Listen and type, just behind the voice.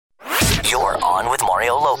On with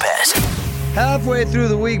Mario Lopez. Halfway through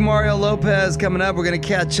the week, Mario Lopez coming up. We're going to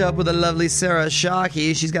catch up with the lovely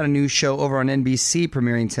Shahi. She's got a new show over on NBC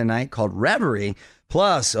premiering tonight called Reverie.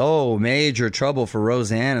 Plus, major trouble for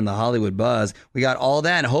Roseanne and the Hollywood buzz. We got all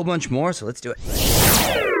that and a whole bunch more, so let's do it.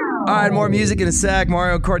 All right, more music in a sec.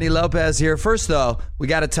 Mario Courtney Lopez here. First, though, we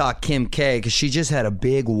got to talk Kim K because she just had a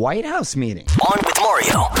big White House meeting. On with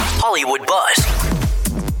Mario, Hollywood buzz.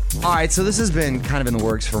 All right, so this has been kind of in the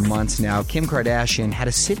works for months now. Kim Kardashian had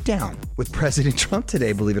a sit down with President Trump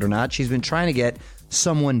today, believe it or not. She's been trying to get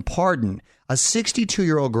someone pardoned. A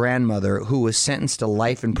 62-year-old grandmother who was sentenced to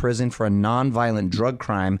life in prison for a nonviolent drug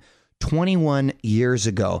crime 21 years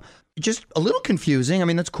ago. Just a little confusing. I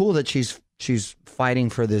mean, that's cool that she's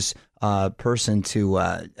fighting for this person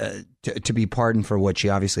to be pardoned for what she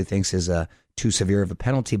obviously thinks is too severe of a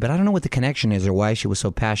penalty. But I don't know what the connection is or why she was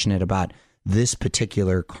so passionate about this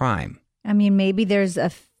particular crime. I mean, maybe there's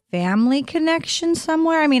a family connection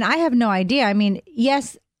somewhere. I mean, I have no idea. I mean,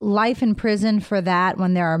 yes, life in prison for that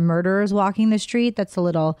when there are murderers walking the street, that's a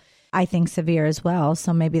little, I think, severe as well.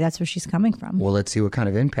 So maybe that's where she's coming from. Well, let's see what kind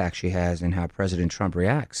of impact she has and how President Trump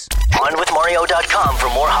reacts. OnWithMario.com for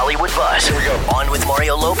more Hollywood buzz. Here we go. On with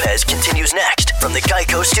Mario Lopez continues next from the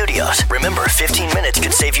Geico Studios. Remember, 15 minutes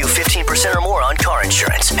could save you 15% or more on car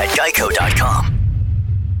insurance at Geico.com.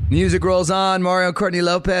 Music rolls on. Mario Courtney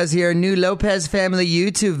Lopez here. New Lopez family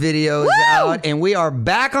YouTube video is out, and we are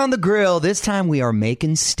back on the grill. This time we are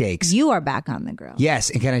making steaks. You are back on the grill. Yes,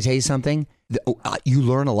 and can I tell you something? You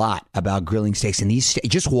learn a lot about grilling steaks, and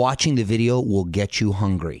just watching the video will get you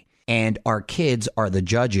hungry. And our kids are the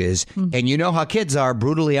judges, and you know how kids are,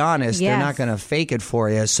 brutally honest. Yes. They're not going to fake it for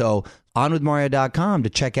you. So onwithmario.com to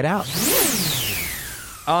check it out.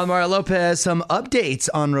 On Mario Lopez, some updates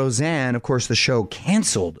on Roseanne. Of course, the show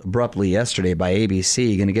canceled abruptly yesterday by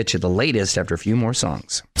ABC. Going to get you the latest after a few more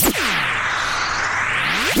songs.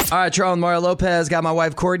 All right, Charles and Mario Lopez. Got my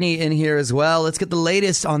wife Courtney in here as well. Let's get the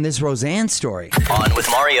latest on this Roseanne story. On with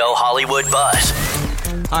Mario, Hollywood buzz.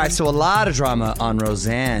 All right, so a lot of drama on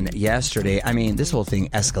Roseanne yesterday. I mean, this whole thing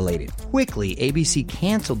escalated quickly. ABC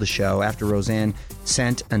canceled the show after Roseanne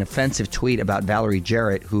sent an offensive tweet about Valerie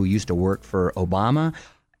Jarrett, who used to work for Obama.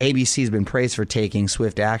 ABC's been praised for taking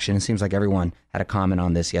swift action. It seems like everyone had a comment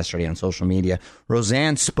on this yesterday on social media.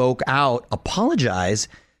 Roseanne spoke out, apologized,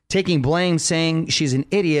 taking blame, saying she's an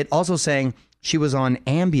idiot, also saying she was on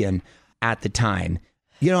Ambien at the time.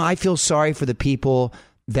 You know, I feel sorry for the people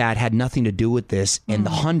that had nothing to do with this and the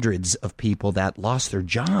hundreds of people that lost their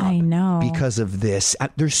job. I know. Because of this.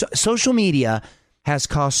 Social media has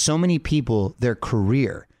cost so many people their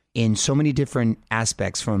career in so many different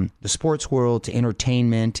aspects, from the sports world to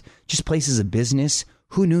entertainment, just places of business.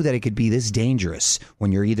 Who knew that it could be this dangerous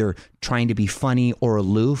when you're either trying to be funny or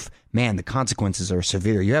aloof? Man, the consequences are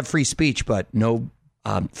severe. You have free speech, but no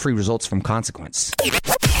free results from consequence.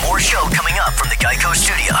 More show coming up from the Geico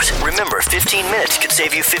Studios. Remember, 15 minutes could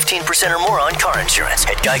save you 15% or more on car insurance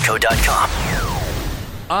at Geico.com.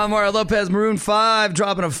 I'm Mario Lopez. Maroon 5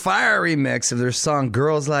 dropping a fire remix of their song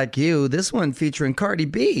Girls Like You. This one featuring Cardi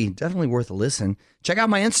B. Definitely worth a listen. Check out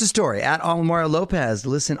my Insta story at Mario Lopez.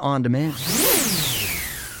 Listen on demand.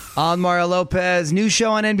 On Mario Lopez, new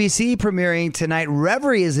show on NBC premiering tonight.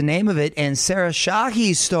 Reverie is the name of it, and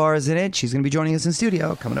Shahi stars in it. She's going to be joining us in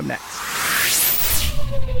studio coming up next.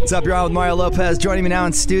 What's up, you're on with Mario Lopez. Joining me now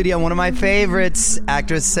in studio, one of my favorites,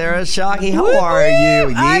 actress Shahi. How are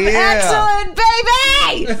you? I'm excellent,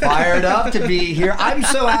 baby! Fired up to be here. I'm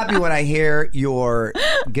so happy when I hear you're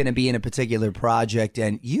going to be in a particular project,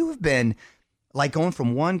 and you've been like going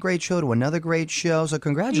from one great show to another great show. So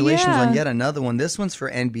congratulations on yet another one. This one's for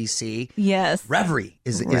NBC. Yes. Reverie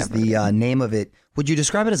is the name of it. Would you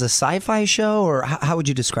describe it as a sci-fi show, or how would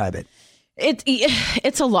you describe it?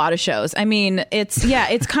 It's a lot of shows. I mean, it's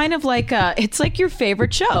kind of like it's like your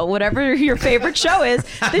favorite show. Whatever your favorite show is,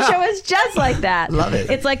 the show is just like that. Love it.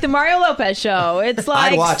 It's like the Mario Lopez show. It's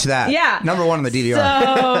like I'd watch that. Yeah, number one on the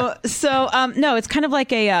DVR. No, it's kind of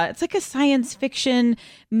like it's like a science fiction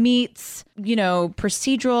meets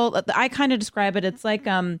procedural. I kind of describe it. It's like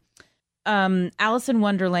Alice in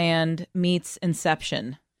Wonderland meets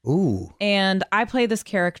Inception. Ooh. And I play this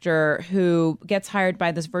character who gets hired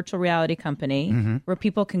by this virtual reality company where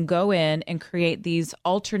people can go in and create these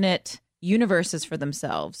alternate universes for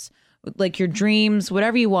themselves. Like your dreams,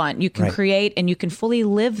 whatever you want, you can create and you can fully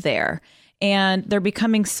live there. And they're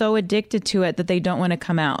becoming so addicted to it that they don't want to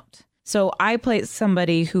come out. So I play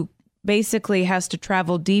somebody who basically has to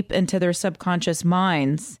travel deep into their subconscious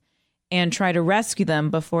minds and try to rescue them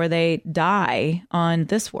before they die on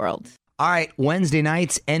this world. All right, Wednesday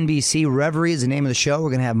nights, NBC Reverie is the name of the show.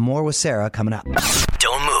 We're going to have more with Sarah coming up.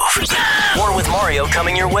 Don't move. More with Mario. Mario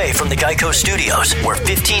coming your way from the Geico Studios, where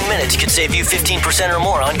 15 minutes could save you 15% or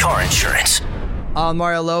more on car insurance.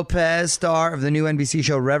 Mario Lopez, star of the new NBC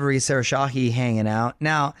show Reverie, Sarah Shahi hanging out.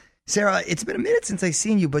 Now, Sarah, it's been a minute since I've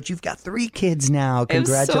seen you, but you've got 3 kids now.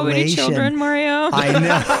 Congratulations. So many children, Mario. I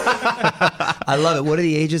know. I love it. What are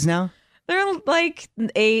the ages now? They're like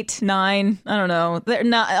 8, 9. I don't know. They're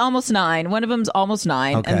not almost 9. One of them's almost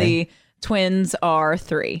 9, okay. and the twins are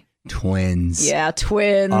 3. Twins. Yeah,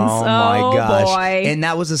 twins. Oh my gosh. Boy. And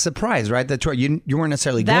that was a surprise, right? That you weren't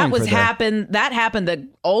necessarily that going was for that happened the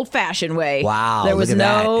old-fashioned way. Wow. There was look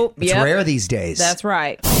at no that. It's rare these days. That's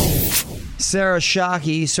right. Sarah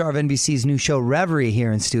Shahi, star of NBC's new show Reverie,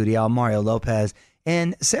 here in studio. Mario Lopez.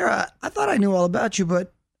 And Sarah, I thought I knew all about you,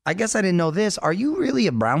 but I guess I didn't know this. Are you really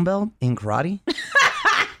a brown belt in karate?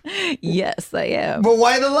 Yes, I am. But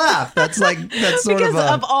why the laugh? That's sort because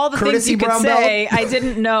of all the things you could brown say, belt? I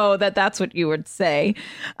didn't know that that's what you would say.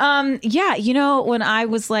 Yeah, when I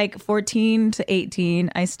was like 14 to 18,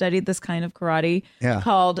 I studied this kind of karate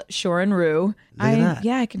called Shorin-ryu.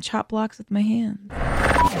 I can chop blocks with my hands.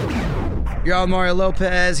 You're on Mario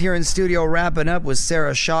Lopez here in studio, wrapping up with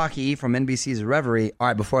Sarah Shahi from NBC's Reverie. All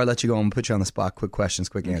right, before I let you go, I'm going to put you on the spot. Quick questions,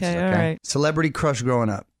 quick answers. Okay. All right. Celebrity crush growing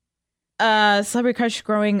up. Celebrity crush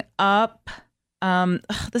growing up.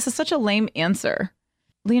 This is such a lame answer.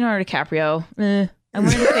 Leonardo DiCaprio.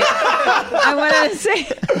 I wanted to say.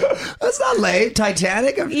 That's not lame.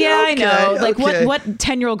 Titanic. I know. Like what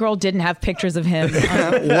 10-year-old girl didn't have pictures of him?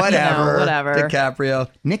 Whatever. Whatever. DiCaprio.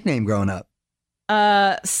 Nickname growing up.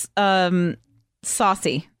 Saucy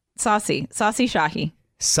Shahi.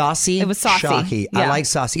 Saucy. It was Saucy. Shahi. Yeah. I like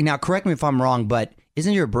Saucy. Now, correct me if I'm wrong, but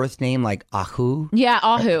isn't your birth name like Ahu? Yeah,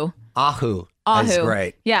 Ahu. Ahu. That's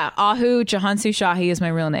great. Yeah, Ahu Jahansu Shahi is my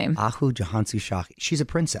real name. Ahu Jahansu Shahi. She's a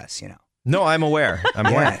princess, No, I'm aware.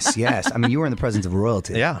 Yes. I mean, you were in the presence of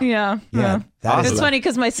royalty. Yeah. It's funny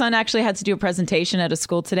because my son actually had to do a presentation at a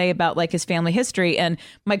school today about like his family history, and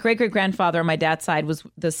my great-great-grandfather on my dad's side was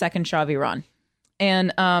the second Shah of Iran.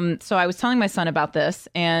 And so I was telling my son about this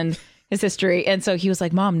and his history. And so he was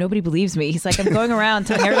like, Mom, nobody believes me. He's like, I'm going around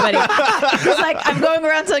telling everybody.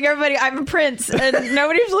 I'm a prince and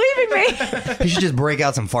nobody's believing me. You should just break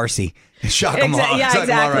out some Farsi and shock them all.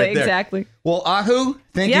 Yeah, exactly. Well, Ahu,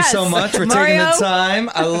 thank you so much for taking the time.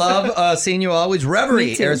 I love seeing you always.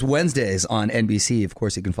 Reverie airs Wednesdays on NBC. Of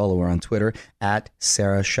course, you can follow her on Twitter at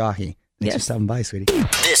Sarah Shahi. Thanks for stopping by, sweetie.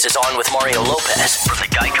 This is On with Mario Lopez from the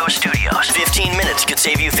Geico Studios. 15 minutes could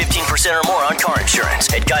save you 15% or more on car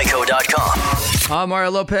insurance at geico.com. I'm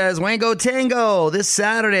Mario Lopez, Wango Tango. This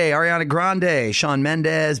Saturday, Ariana Grande, Shawn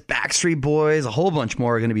Mendes, Backstreet Boys, a whole bunch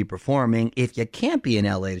more are going to be performing. If you can't be in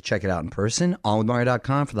LA to check it out in person,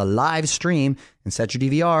 onwithmario.com for the live stream and set your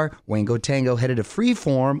DVR. Wango Tango headed to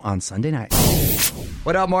Freeform on Sunday night.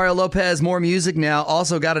 What up, Mario Lopez? More music now.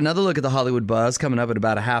 Also got another look at the Hollywood buzz coming up in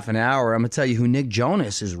about a half an hour. I'm going to tell you who Nick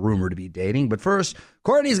Jonas is rumored to be dating. But first,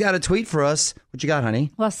 Courtney's got a tweet for us. What you got, honey?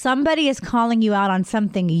 Well, somebody is calling you out on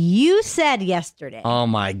something you said yesterday. Oh,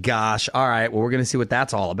 my gosh. All right. Well, we're going to see what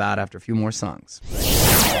that's all about after a few more songs.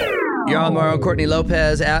 You're on Mario, Courtney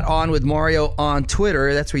Lopez at On With Mario on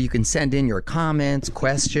Twitter. That's where you can send in your comments,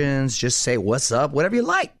 questions, just say what's up, whatever you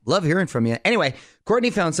like. Love hearing from you. Anyway, Courtney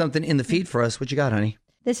found something in the feed for us. What you got, honey?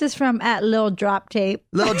 This is from @Lil Drop Tape.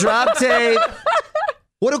 Lil Drop Tape.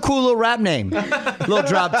 What a cool little rap name. Lil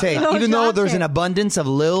Drop Tape. Even though there's an abundance of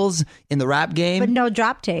Lils in the rap game. But no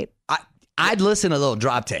drop tape. I'd listen to Lil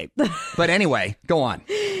Drop Tape. But anyway, go on.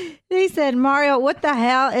 He said, Mario, what the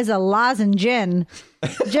hell is a lozenge?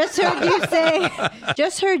 Just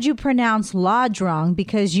heard you pronounce lodge wrong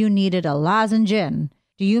because you needed a lozenge.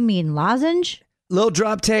 Do you mean lozenge? Lil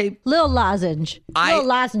Drop Tape. Lil lozenge. Lil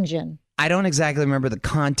lozenge. I don't exactly remember the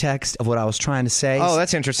context of what I was trying to say. Oh,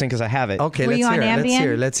 that's interesting because I have it. Okay, Were let's you hear on it.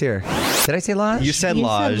 Ambien? Let's hear. Did I say lodge? You said You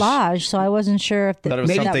lodge. said lodge, so I wasn't sure if Thought it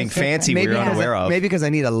was something fancy we were unaware of. Maybe because I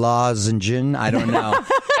need a lozenge. I don't know.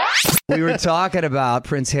 We were talking about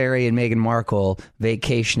Prince Harry and Meghan Markle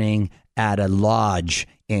vacationing at a lodge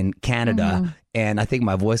in Canada. And I think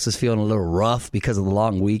my voice was feeling a little rough because of the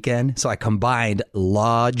long weekend. So I combined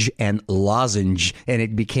lodge and lozenge, and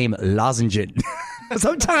it became lozenge.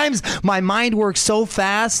 Sometimes my mind works so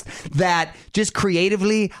fast that just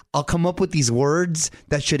creatively I'll come up with these words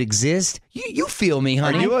that should exist. You feel me,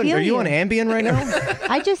 honey. Are you on Ambien right now?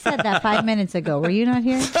 I just said that 5 minutes ago. Were you not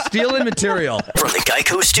here? Stealing material. From the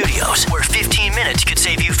Geico Studios, where 15 minutes could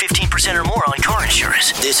save you 15% or more on car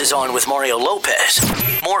insurance. This is On with Mario Lopez.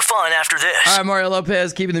 More fun after this. All right, Mario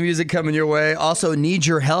Lopez, keeping the music coming your way. Also need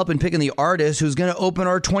your help in picking the artist who's going to open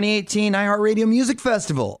our 2018 iHeartRadio Music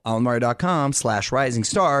Festival.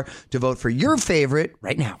 OnMario.com/RisingStar to vote for your favorite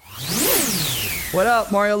right now. What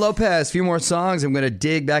up, Mario Lopez? A few more songs. I'm going to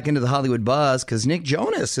dig back into the Hollywood buzz because Nick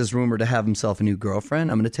Jonas is rumored to have himself a new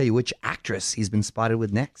girlfriend. I'm going to tell you which actress he's been spotted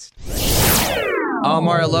with next. Oh,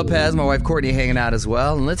 Mario Lopez, my wife Courtney hanging out as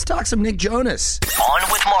well. And let's talk some Nick Jonas. On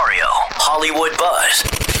with Mario, Hollywood Buzz.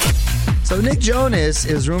 So Nick Jonas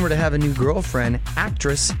is rumored to have a new girlfriend,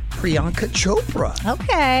 actress Priyanka Chopra.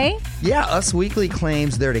 Okay. Yeah, Us Weekly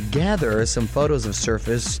claims they're together. Some photos have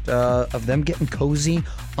surfaced of them getting cozy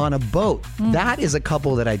on a boat. That is a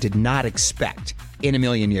couple that I did not expect in a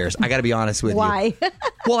million years. I got to be honest with you. Why?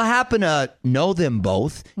 Well, I happen to know them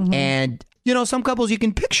both. And, you know, some couples you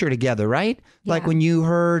can picture together, right? Yeah. Like when you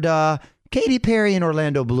heard Katy Perry and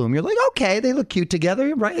Orlando Bloom. You're like, okay, they look cute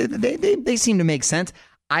together, right? They seem to make sense.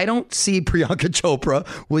 I don't see Priyanka Chopra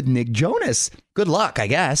with Nick Jonas. Good luck, I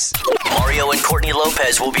guess. Mario and Courtney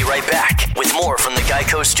Lopez will be right back with more from the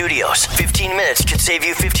Geico Studios. 15 minutes could save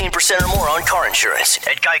you 15% or more on car insurance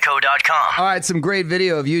at geico.com. All right, some great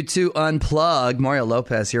video of you two unplugged. Mario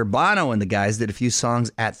Lopez here. Bono and the guys did a few songs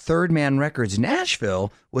at Third Man Records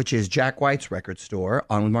Nashville, which is Jack White's record store,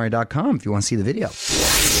 onwithmario.com if you want to see the video.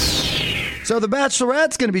 So The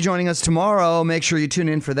Bachelorette's going to be joining us tomorrow. Make sure you tune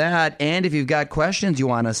in for that. And if you've got questions you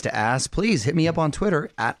want us to ask, please hit me up on Twitter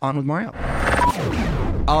at OnWithMario.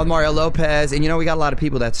 On with Mario Lopez. And you know, we got a lot of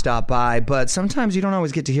people that stop by, but sometimes you don't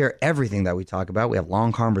always get to hear everything that we talk about. We have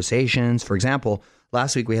long conversations. For example,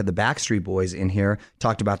 last week we had the Backstreet Boys in here,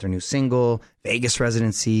 talked about their new single, Vegas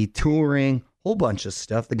residency, touring, whole bunch of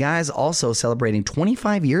stuff. The guys also celebrating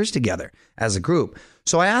 25 years together as a group.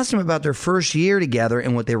 So I asked them about their first year together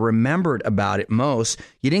and what they remembered about it most.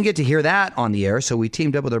 You didn't get to hear that on the air, so we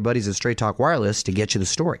teamed up with our buddies at Straight Talk Wireless to get you the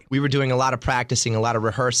story. We were doing a lot of practicing, a lot of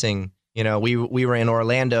rehearsing. You know, we were in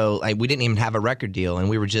Orlando. We didn't even have a record deal, and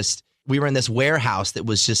we were in this warehouse that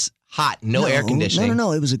was just hot, no air conditioning.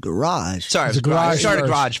 No, it was a garage. Sorry, it was a garage. We started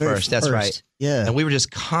garage first. That's right. Yeah. And we were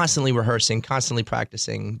just constantly rehearsing, constantly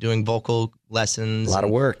practicing, doing vocal lessons. A lot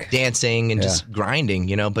of work. Dancing and just grinding,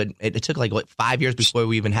 you know. But it took 5 years before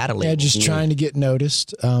we even had a label. Yeah, just trying to get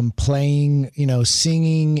noticed, playing,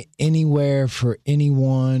 singing anywhere for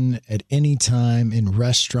anyone at any time, in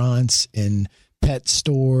restaurants, in pet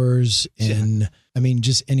stores,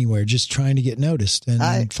 just anywhere, just trying to get noticed.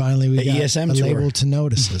 And finally we got ESM a tour. label to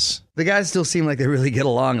notice us. The guys still seem like they really get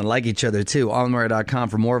along and like each other, too. OnWithMario.com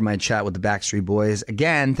for more of my chat with the Backstreet Boys.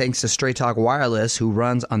 Again, thanks to Straight Talk Wireless, who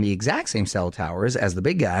runs on the exact same cell towers as the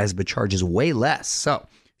big guys, but charges way less. So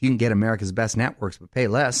if you can get America's best networks but pay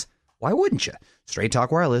less, why wouldn't you? Straight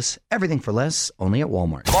Talk Wireless, everything for less, only at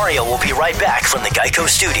Walmart. Mario will be right back from the Geico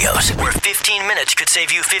Studios, where 15 minutes could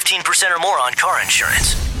save you 15% or more on car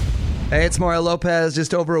insurance. Hey, it's Mario Lopez,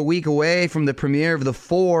 just over a week away from the premiere of The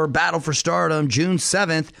Four, Battle for Stardom, June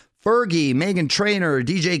 7th. Fergie, Meghan Trainor,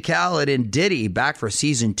 DJ Khaled, and Diddy back for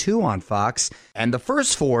season 2 on Fox. And the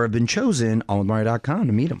first 4 have been chosen on Mario.com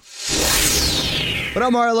to meet them. But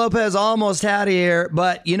I'm Mario Lopez, almost out of here.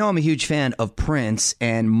 But you know I'm a huge fan of Prince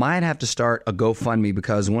and might have to start a GoFundMe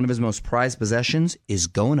because one of his most prized possessions is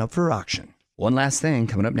going up for auction. One last thing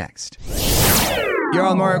coming up next. You're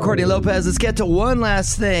on Mario Courtney Lopez. Let's get to one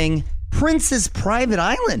last thing. Prince's private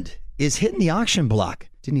island is hitting the auction block.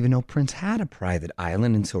 Didn't even know Prince had a private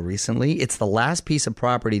island until recently. It's the last piece of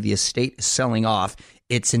property the estate is selling off.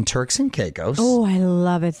 It's in Turks and Caicos. Oh, I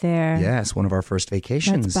love it there. Yes, one of our first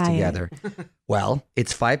vacations together. Well,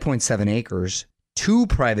 it's 5.7 acres, 2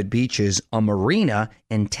 private beaches, a marina,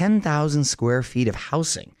 and 10,000 square feet of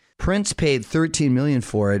housing. Prince paid $13 million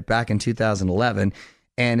for it back in 2011,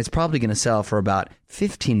 and it's probably going to sell for about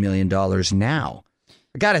 $15 million now.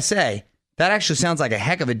 I got to say, that actually sounds like a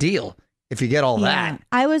heck of a deal if you get all that.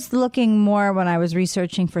 I was looking more when I was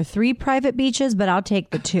researching for 3 private beaches, but I'll take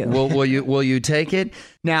the 2. Will you take it?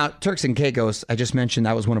 Now, Turks and Caicos, I just mentioned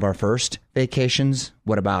that was one of our first vacations.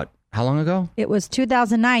 What about how long ago? It was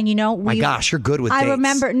 2009. My gosh, you're good with dates. I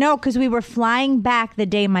remember, because we were flying back the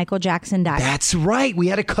day Michael Jackson died. That's right. We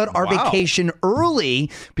had to cut our vacation early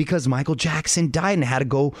because Michael Jackson died and had to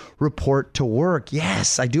go report to work.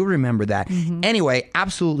 Yes, I do remember that. Mm-hmm. Anyway,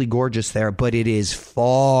 absolutely gorgeous there, but it is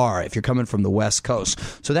far if you're coming from the West Coast.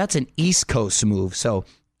 So that's an East Coast move. So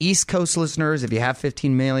East Coast listeners, if you have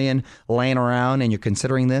 $15 million laying around and you're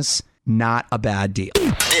considering this, not a bad deal.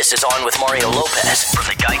 This is On with Mario Lopez from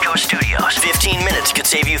the Geico Studios. 15 minutes could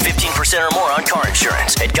save you 15% or more on car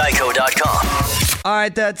insurance at geico.com. All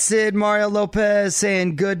right, that's it. Mario Lopez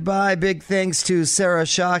saying goodbye. Big thanks to Sarah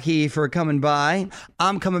Shahi for coming by.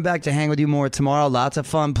 I'm coming back to hang with you more tomorrow. Lots of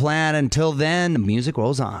fun planned. Until then, the music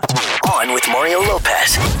rolls on. On with Mario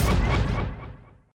Lopez.